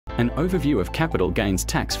An overview of capital gains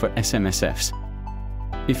tax for SMSFs.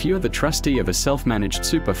 If you're the trustee of a self-managed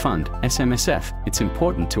super fund, SMSF, it's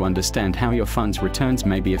important to understand how your fund's returns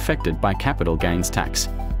may be affected by capital gains tax.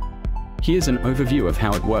 Here's an overview of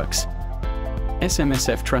how it works.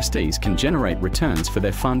 SMSF trustees can generate returns for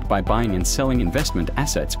their fund by buying and selling investment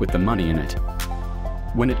assets with the money in it.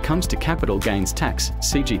 When it comes to capital gains tax,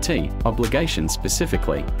 CGT, obligations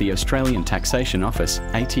specifically, the Australian Taxation Office,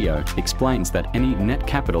 ATO, explains that any net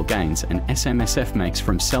capital gains an SMSF makes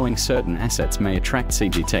from selling certain assets may attract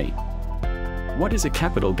CGT. What is a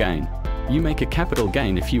capital gain? You make a capital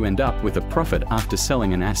gain if you end up with a profit after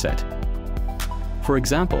selling an asset. For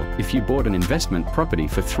example, if you bought an investment property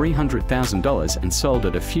for $300,000 and sold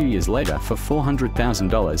it a few years later for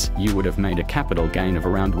 $400,000, you would have made a capital gain of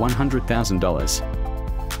around $100,000.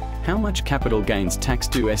 How much capital gains tax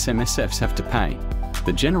do SMSFs have to pay?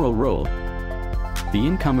 The general rule: the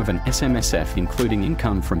income of an SMSF including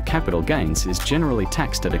income from capital gains is generally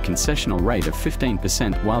taxed at a concessional rate of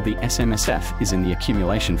 15% while the SMSF is in the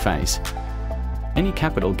accumulation phase. Any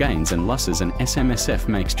capital gains and losses an SMSF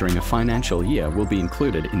makes during a financial year will be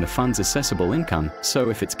included in the fund's assessable income,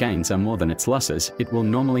 so if its gains are more than its losses, it will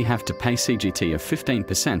normally have to pay CGT of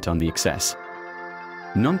 15% on the excess.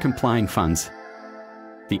 Non-complying funds.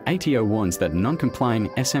 The ATO warns that non-complying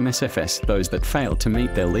SMSFs, those that fail to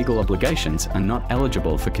meet their legal obligations, are not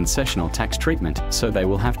eligible for concessional tax treatment, so they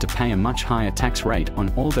will have to pay a much higher tax rate on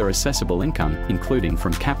all their assessable income, including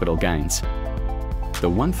from capital gains. The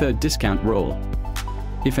 1/3 discount rule.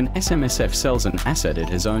 If an SMSF sells an asset it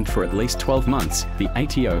has owned for at least 12 months, the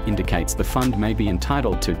ATO indicates the fund may be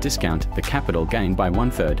entitled to discount the capital gain by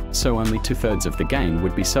 1/3, so only 2/3 of the gain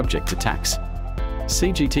would be subject to tax.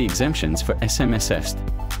 CGT exemptions for SMSFs.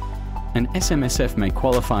 An SMSF may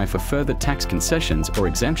qualify for further tax concessions or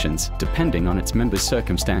exemptions, depending on its members'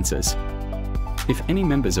 circumstances. If any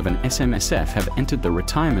members of an SMSF have entered the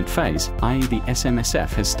retirement phase, i.e. the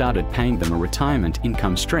SMSF has started paying them a retirement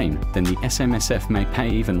income stream, then the SMSF may pay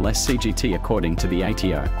even less CGT according to the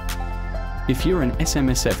ATO. If you're an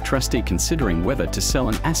SMSF trustee considering whether to sell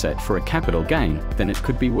an asset for a capital gain, then it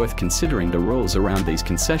could be worth considering the rules around these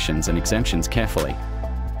concessions and exemptions carefully.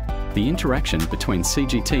 The interaction between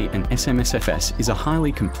CGT and SMSFs is a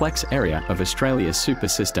highly complex area of Australia's super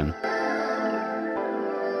system.